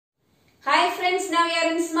now we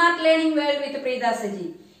are in Smart Learning World with Preetha Saji.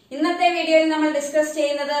 ഇന്നത്തെ വീഡിയോയിൽ നമ്മൾ discuss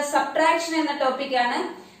ചെയ്യുന്നത് സബ്ട്രാക്ഷൻ എന്ന ടോപ്പിക് ആണ്.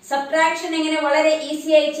 സബ്ട്രാക്ഷൻ എങ്ങനെ വളരെ ഈസി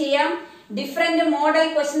ആയി ചെയ്യാം, different model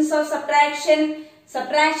questions of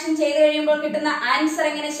subtraction ചെയ്തു കഴിയുമ്പോൾ കിട്ടുന്ന ആൻസർ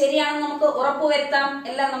എങ്ങനെ ശരിയാണെന്ന് നമുക്ക് ഉറപ്പുവരുത്താം,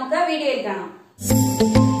 എല്ലാം നമുക്ക് വീഡിയോയിൽ കാണാം.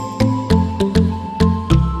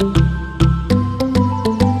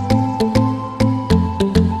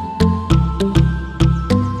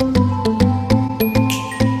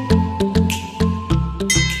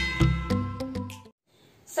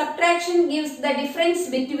 Subtraction gives the difference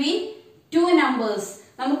between two numbers.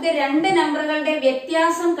 നമുക്ക് രണ്ട് നമ്പറുകളുടെ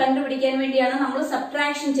വ്യത്യാസം കണ്ടുപിടിക്കാൻ വേണ്ടിയാണ് നമ്മൾ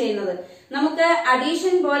സബ്ട്രാക്ഷൻ ചെയ്യുന്നത്. നമുക്ക്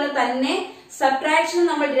അഡീഷൻ പോലെ തന്നെ സബ്ട്രാക്ഷൻ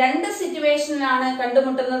നമ്മൾ രണ്ട് സിറ്റുവേഷനിലാണ്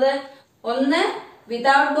കണ്ടുമുട്ടുന്നത്. ഒന്ന്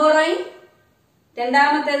വിതൗട്ട് ബോറോയിങ്,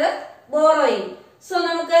 രണ്ടാമത്തേത് ബോറോയിങ്. സോ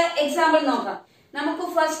നമുക്ക് എക്സാമ്പിൾ നോക്കാം. നമുക്ക്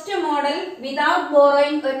ഫസ്റ്റ് മോഡൽ വിതൗട്ട്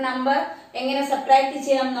ബോറോയിങ് ഒരു നമ്പർ എങ്ങനെ സബ്ട്രാക്ട്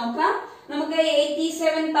ചെയ്യാം നോക്കാം. നമുക്ക്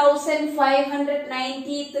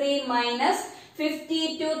 87,593 മൈനസ്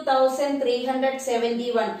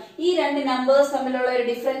 52,371 ഈ രണ്ട് നമ്പേഴ്സ് തമ്മിലുള്ള ഒരു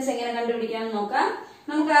ഡിഫറൻസ് എങ്ങനെ കണ്ടുപിടിക്കാം നോക്കാം.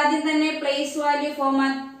 നമുക്ക് ആദ്യം തന്നെ പ്ലേസ് വാല്യൂ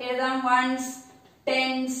ഫോർമാറ്റ് എഴുതാം. Once,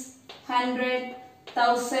 tense, 100,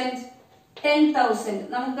 1000, 10,000.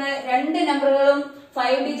 നമുക്ക് രണ്ട് നമ്പറുകളും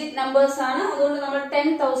 5 ഡിജിറ്റ് നമ്പേഴ്സ് ആണ്, അതുകൊണ്ട് നമ്മൾ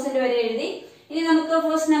 10,000 വരെ എഴുതി. ഇനി നമുക്ക്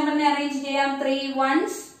ഫസ്റ്റ് നമ്പറിനെ അറേഞ്ച് ചെയ്യാം. 3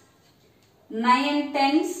 ones, 9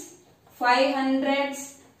 tens, 5 hundreds,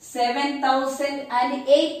 7,000 and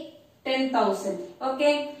 8 10,000. Okay,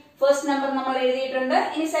 first number നമ്മൾ എഴുതിയിട്ടുണ്ട്.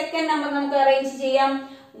 ഇനി സെക്കൻഡ് നമ്പർ നമുക്ക് അറേഞ്ച് ചെയ്യാം.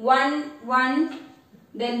 1 1,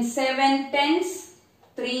 then 7 tens,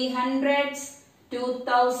 3 hundreds,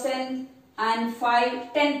 2,000 and 5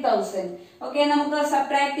 10,000. Okay, നമുക്ക്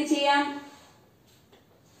സബ്ട്രാക്ട് ചെയ്യാം.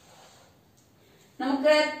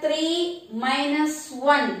 നമുക്ക് 3 minus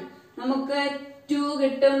 1 നമുക്ക് 2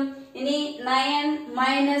 കിട്ടും. ഇനി 9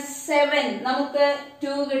 minus 7 നമുക്ക്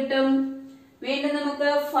 2 കിട്ടും. വീണ്ടും നമുക്ക്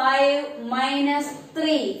 5 minus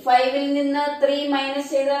 3, 5ൽ നിന്ന് 3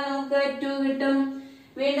 മൈനസ് ചെയ്താൽ നമുക്ക് 2 കിട്ടും.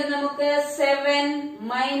 വീണ്ടും നമുക്ക് 7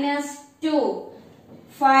 minus 2,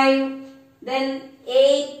 5, then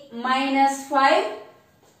 8 minus 5,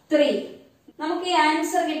 3. നമുക്ക് ഈ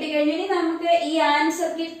ആൻസർ കിട്ടിക്കഴിഞ്ഞു. ഇനി നമുക്ക് ഈ ആൻസർ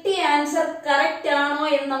കിട്ടിയ ആൻസർ കറക്റ്റ് ആണോ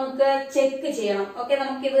എന്ന് നമുക്ക് ചെക്ക് ചെയ്യണം. ഓക്കെ,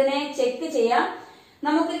 നമുക്ക് ഇതിനെ ചെക്ക് ചെയ്യാം.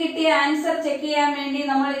 നമുക്ക് കിട്ടിയ ആൻസർ ചെക്ക് ചെയ്യാൻ വേണ്ടി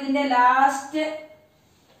നമ്മൾ ഇതിന്റെ ലാസ്റ്റ്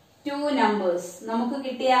 2 നമ്പേഴ്സ്, നമുക്ക്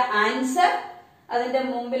കിട്ടിയ ആൻസർ അതിന്റെ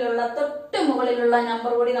മുമ്പിലുള്ള തൊട്ട് മുകളിലുള്ള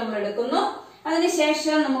നമ്പർ കൂടി നമ്മൾ എടുക്കുന്നു.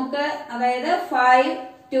 അതിനുശേഷം നമുക്ക്, അതായത് 5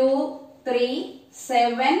 2 3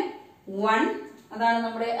 7 1, അതാണ്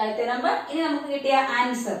നമ്മുടെ ആദ്യത്തെ നമ്പർ. ഇനി നമുക്ക് കിട്ടിയ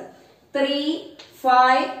ആൻസർ 3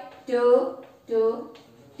 5 2 2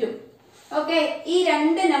 2. ഓക്കെ, ഈ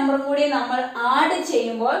രണ്ട് നമ്പറും കൂടി നമ്മൾ ആഡ്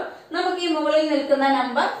ചെയ്യുമ്പോൾ നമുക്ക് ഈ മുകളിൽ നിൽക്കുന്ന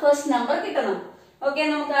നമ്പർ, ഫസ്റ്റ് നമ്പർ കിട്ടണം. ഓക്കെ,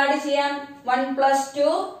 നമുക്ക് ആഡ് ചെയ്യാം. 1 plus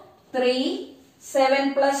 2 3, 7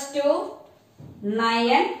 plus 2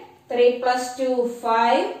 9, 3 plus 2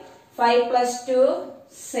 5, 5 plus 2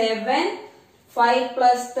 7, 5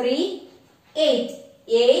 plus 3 8,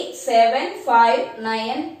 8 7 5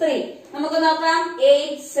 9 3. നമുക്ക് നോക്കാം.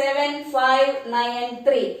 8 7 5 9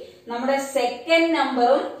 3. നമ്മുടെ സെക്കൻഡ്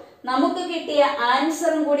നമ്പറും നമുക്ക് കിട്ടിയ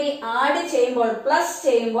ആൻസറും കൂടി ആഡ് ചെയ്യുമ്പോൾ, പ്ലസ്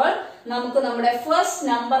ചെയ്യുമ്പോൾ നമുക്ക് നമ്മുടെ ഫസ്റ്റ്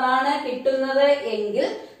നമ്പർ ആണ് കിട്ടുന്നത് എങ്കിൽ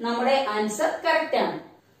നമ്മുടെ ആൻസർ കറക്റ്റ് ആണ്.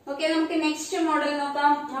 ഓക്കെ, നമുക്ക് നെക്സ്റ്റ് മോഡൽ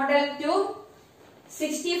നോക്കാം. Model 2,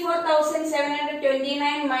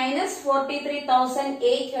 64,729 minus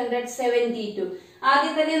 43,872.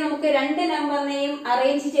 ആദ്യം തന്നെ നമുക്ക് രണ്ട് നമ്പറിനെയും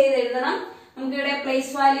അറേഞ്ച് ചെയ്ത് എഴുതണം. നമുക്കിവിടെ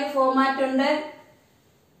പ്ലേസ് വാല്യൂ ഫോർമാറ്റ് ഉണ്ട്.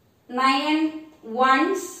 9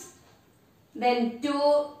 ones, then 2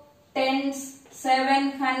 tens, 7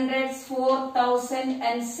 hundreds, 4,000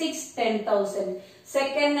 and 6 10,000.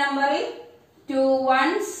 Second നമ്പറിൽ 2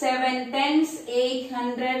 ones, 7 tens, 8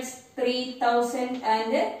 hundreds, 3,000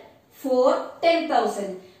 and 4 10,000.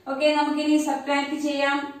 Okay, നമുക്കിനി സബ്ട്രാക്ട്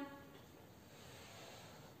ചെയ്യാം.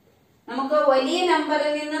 നമുക്ക് വലിയ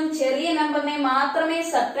നമ്പറിൽ നിന്നും ചെറിയ നമ്പറിനെ മാത്രമേ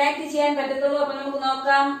സബ്ട്രാക്ട് ചെയ്യാൻ പറ്റത്തുള്ളൂ. അപ്പൊ നമുക്ക്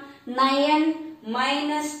നോക്കാം. 9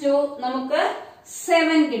 minus 2 നമുക്ക്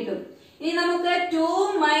 7 കിട്ടും. ഇനി നമുക്ക് 2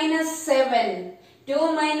 minus 7. 2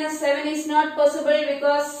 minus 7 is not possible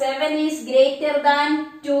because 7 is greater than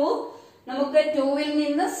 2. നമുക്ക് 2ൽ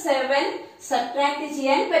നിന്ന് 7 സബ്ട്രാക്ട്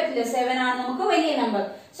ചെയ്യാൻ പറ്റില്ല. 7 ആണ് നമുക്ക് വലിയ നമ്പർ.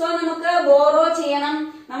 സോ നമുക്ക് ബോറോ ചെയ്യണം.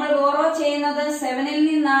 നമ്മൾ ബോറോ ചെയ്യുന്നത് 7ൽ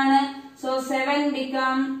നിന്നാണ്. So 7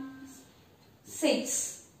 become 6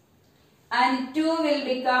 and 2 will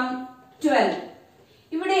become 12.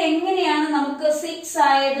 ഇവിടെ എങ്ങനെയാണ് നമുക്ക് 6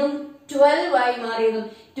 ആയതും 12 ആയി മാറിയതും?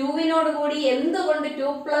 2വിനോട് കൂടി എന്തുകൊണ്ട്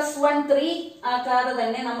 2 plus 1 3 ആക്കാതെ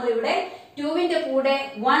തന്നെ നമ്മൾ ഇവിടെ 2വിന്റെ കൂടെ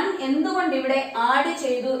 1 എന്തുകൊണ്ട് ഇവിടെ ആഡ്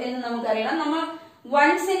ചെയ്തു എന്ന് നമുക്കറിയണം. നമ്മൾ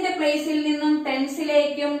വൺസിന്റെ പ്ലേസിൽ നിന്നും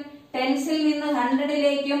ടെൻസിലേക്കും, ടെൻസിൽ നിന്ന്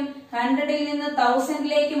ഹൺഡ്രഡിലേക്കും, ഹൺഡ്രഡിൽ നിന്ന്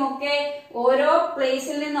തൗസൻഡിലേക്കും ഒക്കെ ഓരോ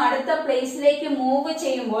പ്ലേസിൽ നിന്നും അടുത്ത പ്ലേസിലേക്ക് മൂവ്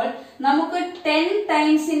ചെയ്യുമ്പോൾ നമുക്ക് 10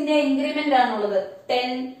 ടൈംസിന്റെ ഇൻക്രിമെന്റ് ആണുള്ളത്.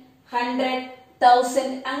 10, 100,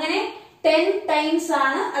 1000 അങ്ങനെ 10 ടൈംസ്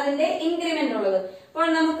ആണ് അതിന്റെ ഇൻക്രിമെന്റ് ഉള്ളത്. അപ്പോൾ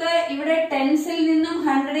നമുക്ക് ഇവിടെ ടെൻസിൽ നിന്നും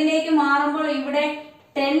ഹൺഡ്രഡിലേക്ക് മാറുമ്പോൾ ഇവിടെ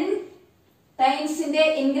 10 ടൈംസിന്റെ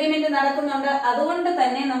ഇൻക്രിമെന്റ് നടക്കുന്നുണ്ട്. അതുകൊണ്ട്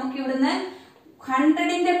തന്നെ നമുക്ക് ഇവിടുന്ന്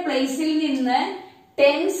 100ന്റെ പ്ലേസിൽ നിന്ന്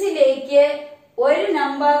ടെൻസിലേക്ക് ഒരു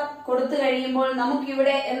നമ്പർ കൊടുത്തു കഴിയുമ്പോൾ നമുക്ക്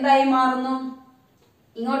ഇവിടെ എന്തായി മാറുന്നു?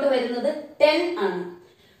 ഇങ്ങോട്ട് വരുന്നത് 10 ആണ്.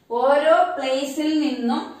 ഓരോ പ്ലേസിൽ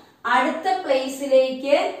നിന്നും അടുത്ത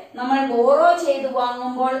പ്ലേസിലേക്ക് നമ്മൾ ബോറോ ചെയ്ത്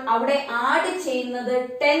വാങ്ങുമ്പോൾ അവിടെ ആഡ് ചെയ്യുന്നത്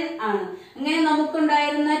 10 ആണ്. അങ്ങനെ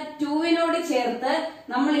നമുക്കുണ്ടായിരുന്ന 2വിനോട് ചേർത്ത്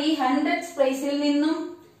നമ്മൾ ഈ 100 പ്ലേസിൽ നിന്നും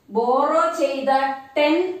ബോറോ ചെയ്ത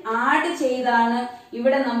 10 ആഡ് ചെയ്താണ്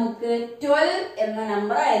ഇവിടെ നമുക്ക് 12 എന്ന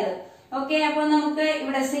നമ്പർ ആയത്. ഓക്കെ, അപ്പൊ നമുക്ക്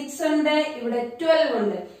ഇവിടെ 6 ഉണ്ട്, ഇവിടെ 12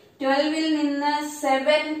 ഉണ്ട്. 12ൽ നിന്ന്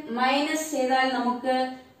 7 മൈനസ് ചെയ്താൽ നമുക്ക്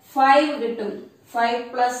 5 കിട്ടും. 5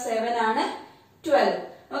 പ്ലസ് 7 ആണ് 12.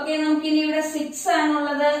 ഓക്കെ, നമുക്ക് ഇനി ഇവിടെ 6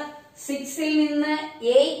 ആണുള്ളത്. 6ൽ നിന്ന്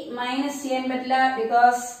 8 മൈനസ് ചെയ്യാൻ പറ്റില്ല,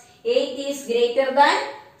 ബിക്കോസ് 8 ഈസ് ഗ്രേറ്റർ ദാൻ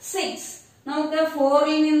 6. നമുക്ക്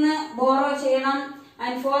 4ൽ നിന്ന് ബോറോ ചെയ്യണം.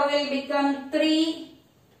 And 4 will become 3.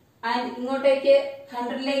 ആൻഡ് ഇങ്ങോട്ടേക്ക്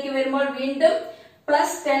 100ലേക്ക് വരുമ്പോൾ വീണ്ടും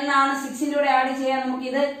പ്ലസ് 10 ആണ്. 6ന്റെ കൂടെ ആഡ് ചെയ്യാൻ നമുക്ക്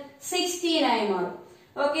ഇത് 16 ആയി മാറും.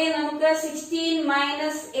 ഓക്കെ, നമുക്ക് 16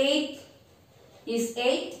 minus 8 is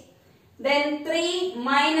 8. Then 3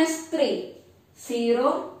 minus 3 0.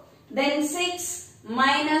 Then 6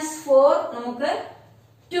 minus 4 നമുക്ക്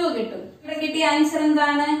 2 കിട്ടും. ഇവിടെ കിട്ടിയ ആൻസർ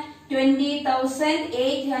എന്താണ്?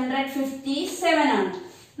 20,857 ആണ്.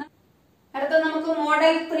 അടുത്ത നമുക്ക്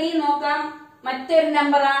മോഡൽ 3 നോക്കാം. മറ്റൊരു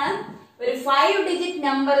നമ്പർ ആണ്. ഒരു 5 ഡിജിറ്റ്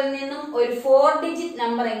നമ്പറിൽ നിന്നും ഒരു 4 ഡിജിറ്റ്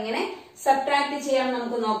നമ്പർ എങ്ങനെ സബ്ട്രാക്ട് ചെയ്യാം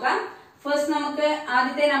നമുക്ക് നോക്കാം. ഫസ്റ്റ് നമുക്ക്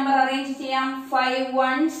ആദ്യത്തെ നമ്പർ അറേഞ്ച് ചെയ്യാം. 5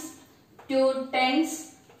 ones, 2 tens,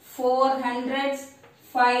 4 hundreds,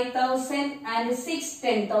 5,000 and 6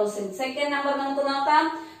 10,000. Second number നമുക്ക് നോക്കാം.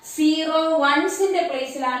 0 വൺസിന്റെ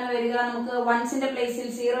പ്ലേസിലാണ് വരിക. നമുക്ക് വൺസിന്റെ പ്ലേസിൽ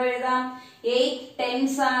 0 എഴുതാം. 8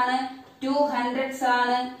 tens ആണ്, 2 hundreds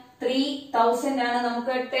ആണ്, 3,000 ആണ്.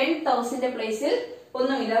 നമുക്ക് 10,000ന്റെ പ്ലേസിൽ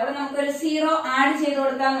ഒന്നുമില്ല. അവിടെ നമുക്കൊരു 0 ആഡ് ചെയ്ത്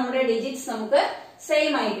കൊടുക്കാം. നമ്മുടെ ഡിജിറ്റ്സ് നമുക്ക്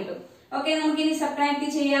സെയിം ആയി കിട്ടും. ഓക്കെ, നമുക്ക് ഇനി സബ്ട്രാക്ട്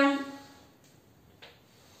ചെയ്യാം.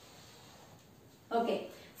 ഓക്കെ,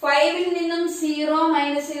 5ൽ നിന്നും 0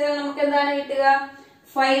 മൈനസ് ചെയ്താൽ നമുക്ക് എന്താണ് കിട്ടുക?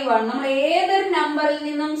 5 ആണ്. നമ്മൾ ഏതൊരു നമ്പറിൽ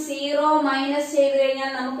നിന്നും 0 മൈനസ് ചെയ്ത്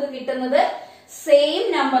കഴിഞ്ഞാൽ നമുക്ക് കിട്ടുന്നത് സെയിം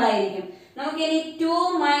നമ്പർ ആയിരിക്കും. നമുക്ക് ഇനി 2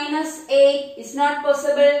 minus 8 is not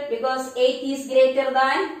possible, because 8 is greater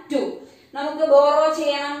than 2. നമുക്ക് ബോറോ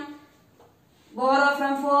ചെയ്യണം. Borrow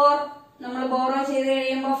from 4. നമ്മൾ ബോറോ ചെയ്ത്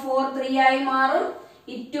കഴിയുമ്പോൾ 4 3 ആയി മാറും.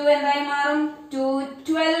 ഈ 2 എന്തായി മാറും? 2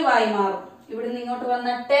 12 ആയി മാറും. ഇവിടുന്ന് ഇങ്ങോട്ട് വന്ന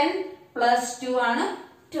 10 പ്ലസ് 2 ആണ്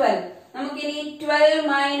 12. നമുക്കിനി 12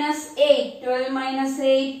 മൈനസ് 8. 12 മൈനസ്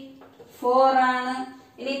 8 4 ആണ്.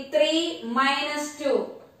 ഇനി 3 മൈനസ് 2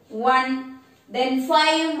 1. Then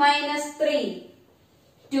 5 minus 3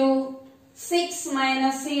 2. 6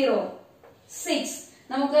 minus 0 6.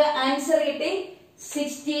 നമുക്ക് ആൻസർ കിട്ടി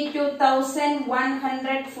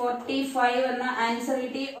 62,145 എന്ന ആൻസർ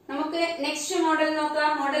കിട്ടി. നമുക്ക് നെക്സ്റ്റ് മോഡൽ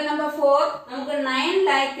നോക്കാം. Model number 4. നമുക്ക് 9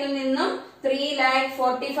 ലാഖിൽ നിന്നും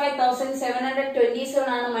 3,45,727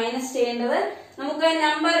 ആണ് മൈനസ് ചെയ്യേണ്ടത്. നമുക്ക്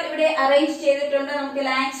നമ്പർ ഇവിടെ അറേഞ്ച് ചെയ്തിട്ടുണ്ട്. നമുക്ക്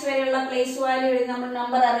ലാക്സ് വരെയുള്ള പ്ലേസ് വാല്യൂ എഴുതി നമ്മൾ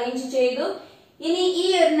നമ്പർ അറേഞ്ച് ചെയ്തു. ഇനി ഈ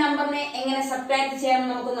ഒരു നമ്പറിനെ എങ്ങനെ സബ്ട്രാക്ട് ചെയ്യാൻ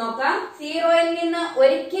നമുക്ക് നോക്കാം. 0യിൽ നിന്ന്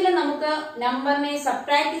ഒരിക്കലും നമുക്ക് നമ്പറിനെ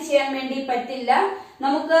സബ്ട്രാക്ട് ചെയ്യാൻ വേണ്ടി പറ്റില്ല.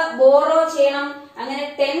 നമുക്ക് ബോറോ ചെയ്യണം. അങ്ങനെ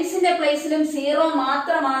ടെൻസിന്റെ പ്ലേസിലും 0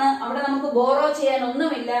 മാത്രമാണ്. അവിടെ നമുക്ക് ബോറോ ചെയ്യാൻ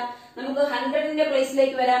ഒന്നുമില്ല. നമുക്ക് 100ന്റെ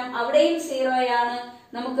പ്ലേസിലേക്ക് വരാം. അവിടെയും 0 ആണ്.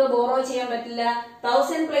 നമുക്ക് ബോറോ ചെയ്യാൻ പറ്റില്ല.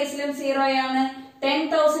 1000 പ്ലേസിലും 0 ആണ്.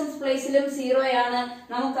 10,000 പ്ലേസിലും 0 ആണ്.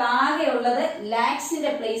 നമുക്ക് ആകെ ഉള്ളത്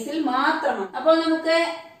ലാക്സിന്റെ പ്ലേസിൽ മാത്രമാണ്. അപ്പോൾ നമുക്ക്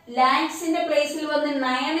ലാക്സിന്റെ പ്ലേസിൽ വന്ന്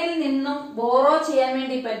 9ൽ നിന്നും ബോറോ ചെയ്യാൻ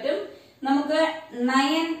വേണ്ടി പറ്റും. നമുക്ക്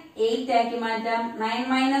 9 8 ആക്കി മാറ്റാം. 9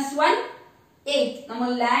 മൈനസ് 1 8. നമ്മൾ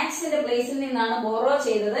ലാക്സിന്റെ പ്ലേസിൽ നിന്നാണ് ബോറോ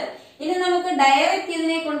ചെയ്തത്. ഇനി നമുക്ക് ഡയറക്റ്റ്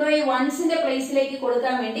ഇതിനെ കൊണ്ടുപോയി വൺസിന്റെ പ്ലേസിലേക്ക്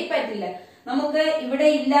കൊടുക്കാൻ വേണ്ടി പറ്റില്ല. നമുക്ക് ഇവിടെ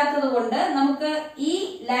ഇല്ലാത്തത് കൊണ്ട് നമുക്ക് ഈ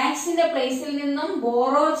ലാക്സിന്റെ പ്ലേസിൽ നിന്നും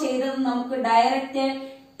ബോറോ ചെയ്തത് നമുക്ക് ഡയറക്റ്റ്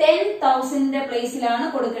 10,000ന്റെ പ്ലേസിലാണ്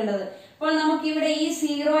കൊടുക്കേണ്ടത്. അപ്പോൾ നമുക്ക് ഇവിടെ ഈ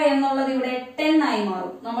 0 എന്നുള്ളത് ഇവിടെ 10 ആയി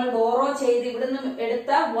മാറും. നമ്മൾ ബോറോ ചെയ്ത് ഇവിടുന്ന് എടുത്ത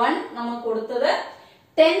 1 നമ്മൾ കൊടുത്തത്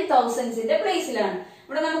 10,000ന്റെ പ്ലേസിലാണ്.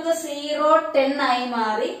 ഇവിടെ നമുക്ക് 0 10 ആയി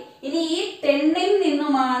മാറി. ഇനി ഈ 10ൽ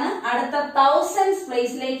നിന്നുമാണ് അടുത്ത 1000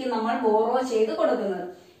 പ്ലേസിലേക്ക് നമ്മൾ ബോറോ ചെയ്ത് കൊടുക്കുന്നത്.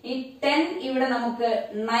 ഈ 10 ഇവിടെ നമുക്ക്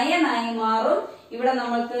 9 ആയി മാറും. ഇവിടെ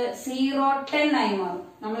നമുക്ക് 0 10 ആയി മാറും.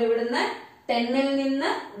 നമ്മൾ ഇവിടുന്ന് 10ൽ നിന്ന്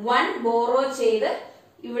 1 ബോറോ ചെയ്ത്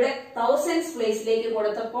ഇവിടെ thousands പ്ലേസിലേക്ക്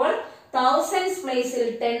കൊടുത്തപ്പോൾ thousands പ്ലേസിൽ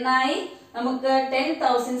 10 ആയി, നമുക്ക്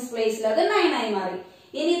 10,000s പ്ലേസിൽ അത് 9 ആയി മാറി.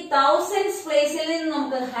 ഇനി thousands പ്ലേസിൽ നിന്ന്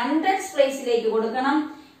നമുക്ക് hundreds പ്ലേസിലേക്ക് കൊടുക്കണം.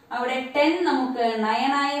 അവിടെ 10 നമുക്ക്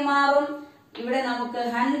 9 ആയി മാറും. ഇവിടെ നമുക്ക്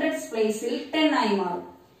hundreds പ്ലേസിൽ 10 ആയി മാറും.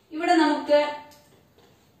 ഇവിടെ നമുക്ക്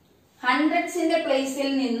ഹൺഡ്രഡ്സിന്റെ പ്ലേസിൽ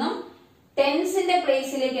നിന്നും ടെൻസിന്റെ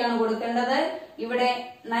പ്ലേസിലേക്കാണ് കൊടുക്കേണ്ടത്. ഇവിടെ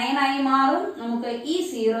 9 ആയി മാറും. നമുക്ക് ഈ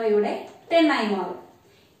 0 ഇവിടെ 10 ആയി മാറും.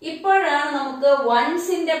 ഇപ്പോഴാണ് നമുക്ക്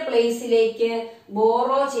വൺസിന്റെ പ്ലേസിലേക്ക്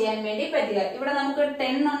ബോറോ ചെയ്യാൻ വേണ്ടി പറ്റുക. ഇവിടെ നമുക്ക്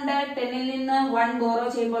 10 ഉണ്ട്. 10ൽ നിന്ന് 1 ബോറോ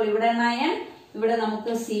ചെയ്യുമ്പോൾ ഇവിടെ 9, ഇവിടെ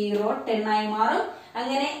നമുക്ക് 0 10 ആയി മാറും.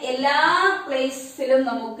 അങ്ങനെ എല്ലാ പ്ലേസിലും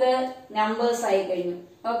നമുക്ക് നമ്പേഴ്സ് ആയി കഴിഞ്ഞു.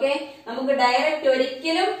 ഓക്കെ, നമുക്ക് ഡയറക്റ്റ്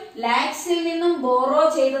ഒരിക്കലും ലാക്സിൽ നിന്നും ബോറോ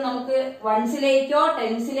ചെയ്ത് നമുക്ക് വൺസിലേക്കോ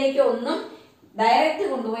ടെൻസിലേക്കോ ഒന്നും ഡയറക്റ്റ്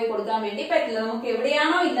കൊണ്ടുപോയി കൊടുക്കാൻ വേണ്ടി പറ്റില്ല. നമുക്ക്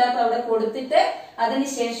എവിടെയാണോ ഇല്ലാത്ത അവിടെ കൊടുത്തിട്ട്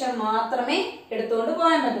അതിനുശേഷം മാത്രമേ എടുത്തുകൊണ്ട്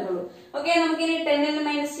പോകാൻ പറ്റുള്ളൂ. ഓക്കെ, നമുക്ക് ഇനി 10ൽ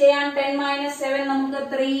മൈനസ് ചെയ്യാം. 10 മൈനസ് 7 നമുക്ക്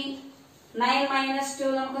 3, 9 മൈനസ് 2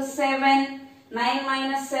 നമുക്ക് 7, 9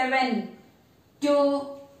 minus 7 2,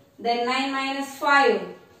 then 9 minus 5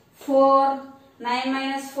 4, 9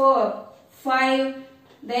 minus 4 5,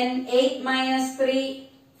 then 8 minus 3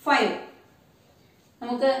 5.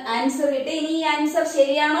 നമുക്ക് ആൻസർ കിട്ടി. ഇനി ഈ ആൻസർ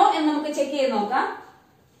ശരിയാണോ എന്ന് നമുക്ക് ചെക്ക് ചെയ്ത് നോക്കാം.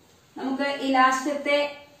 നമുക്ക് ഈ ലാസ്റ്റത്തെ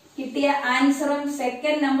കിട്ടിയ ആൻസറും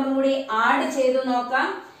സെക്കൻഡ് നമ്പറും കൂടി ആഡ് ചെയ്ത് നോക്കാം.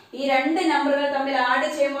 ഈ രണ്ട് നമ്പറുകൾ തമ്മിൽ ആഡ്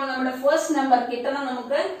ചെയ്യുമ്പോൾ നമ്മുടെ ഫസ്റ്റ് നമ്പർ കിട്ടണം.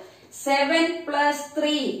 നമുക്ക് 7 plus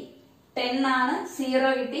 3 10 ആണ്. 0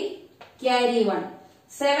 കിട്ടി. Carry 1.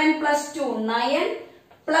 7 plus 2 9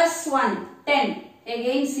 plus 1 10.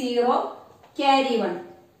 Again 0. Carry 1.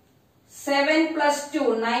 7 plus 2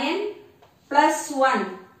 9 plus 1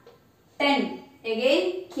 10. Again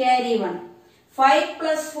carry 1. 5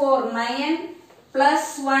 plus 4 9 plus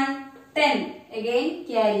 1 10. Again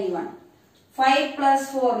carry 1. 5 plus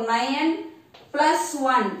 4 9 plus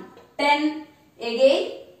 1 10. Again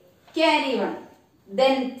carry 1.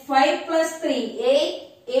 Then 5 plus 3 8.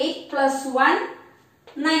 8 plus 1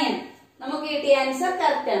 9. നമുക്ക് കിട്ടിയ ആൻസർ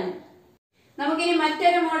കറക്റ്റ് ആണ്. നമുക്കിനി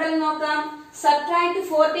മറ്റൊരു മോഡൽ നോക്കാം. Subtract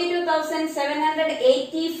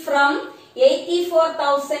 42,780 from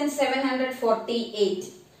 84,748.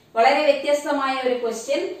 വളരെ വ്യത്യസ്തമായ ഒരു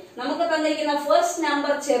ക്വസ്റ്റ്യൻ. നമുക്ക് തന്നിരിക്കുന്ന ഫസ്റ്റ്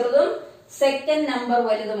നമ്പർ ചെറുതും സെക്കൻഡ് നമ്പർ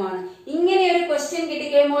വലുതുമാണ്. ഇങ്ങനെ ഒരു ക്വസ്റ്റ്യൻ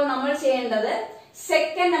കിട്ടിക്കഴിയുമ്പോൾ നമ്മൾ ചെയ്യേണ്ടത്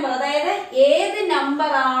സെക്കൻഡ് നമ്പർ, അതായത് ഏത്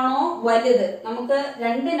നമ്പർ ആണോ വലുത്, നമുക്ക്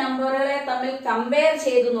രണ്ട് നമ്പറുകളെ തമ്മിൽ കമ്പയർ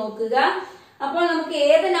ചെയ്ത് നോക്കുക. അപ്പോൾ നമുക്ക്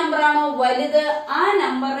ഏത് നമ്പർ ആണോ വലുത് ആ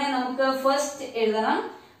നമ്പറിനെ നമുക്ക് ഫസ്റ്റ് എഴുതണം.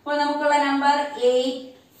 അപ്പോൾ നമുക്കുള്ള നമ്പർ 8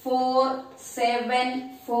 4 7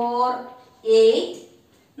 4 8.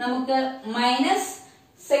 നമുക്ക് മൈനസ്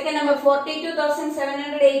സെക്കൻഡ് നമ്പർ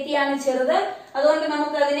 42,780 ആണ് ചെറുത്. അതുകൊണ്ട്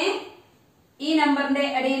നമുക്ക് അതിനെ ഈ നമ്പറിന്റെ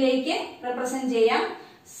അടിയിലേക്ക് റെപ്രസെന്റ് ചെയ്യാം.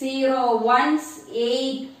 0 1s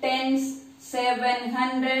 8 10s 7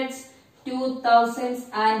 hundreds 2000s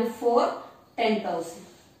and 4 10,000.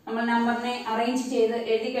 നമ്മൾ നമ്പറിനെ അറേഞ്ച് ചെയ്ത്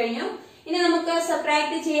എഴുതി കഴിഞ്ഞു. ഇനി നമുക്ക്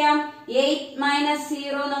സബ്ട്രാക്ട് ചെയ്യാം. 8 മൈനസ്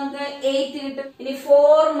 0 നമുക്ക് 8 കിട്ടും. ഇനി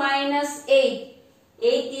 4 മൈനസ് 8,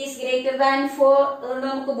 8 ഈസ് ഗ്രേറ്റർ ദാൻ 4. അതുകൊണ്ട്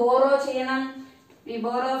നമുക്ക് ബോറോ ചെയ്യണം. We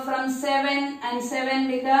borrow from 7 and 7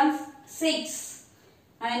 becomes 6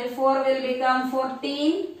 and 4 will become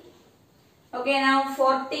 14. Okay, now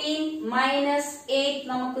 14 minus 8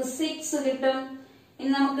 നമുക്ക് 6 കിട്ടും. ഇനി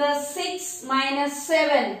നമുക്ക് 6 minus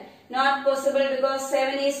 7 not possible because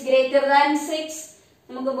 7 is greater than 6.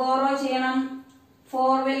 നമുക്ക് borrow ചെയ്യണം.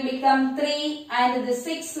 4 will become 3 and the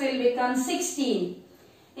 6 will become 16.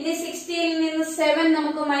 ഇനി 16 ൽ നിന്ന് 7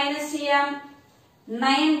 നമുക്ക് മൈനസ് ചെയ്യാം.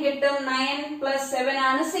 9 കിട്ടും. 9 plus 7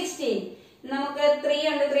 ആണ് 16. നമുക്ക് 3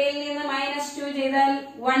 ഉണ്ട്. 3 ൽ നിന്ന് മൈനസ് 2 ചെയ്താൽ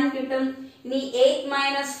 1 കിട്ടും. ഇനി 8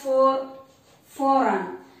 മൈനസ് 4 4 ആണ്.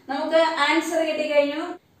 നമുക്ക് ആൻസർ കിട്ടിക്കഴിഞ്ഞു.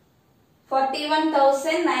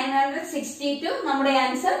 41,962 നമ്മുടെ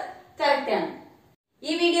ആൻസർ കറക്റ്റ് ആണ്.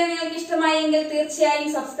 ഈ വീഡിയോ നിങ്ങൾക്ക് ഇഷ്ടമായെങ്കിൽ തീർച്ചയായും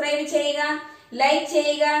സബ്സ്ക്രൈബ് ചെയ്യുക, ലൈക്ക്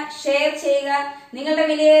ചെയ്യുക, ഷെയർ ചെയ്യുക. നിങ്ങളുടെ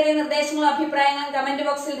വിലയേറിയ നിർദ്ദേശങ്ങളും അഭിപ്രായങ്ങളും കമന്റ്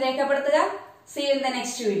ബോക്സിൽ രേഖപ്പെടുത്തുക. See you in the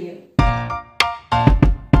next video.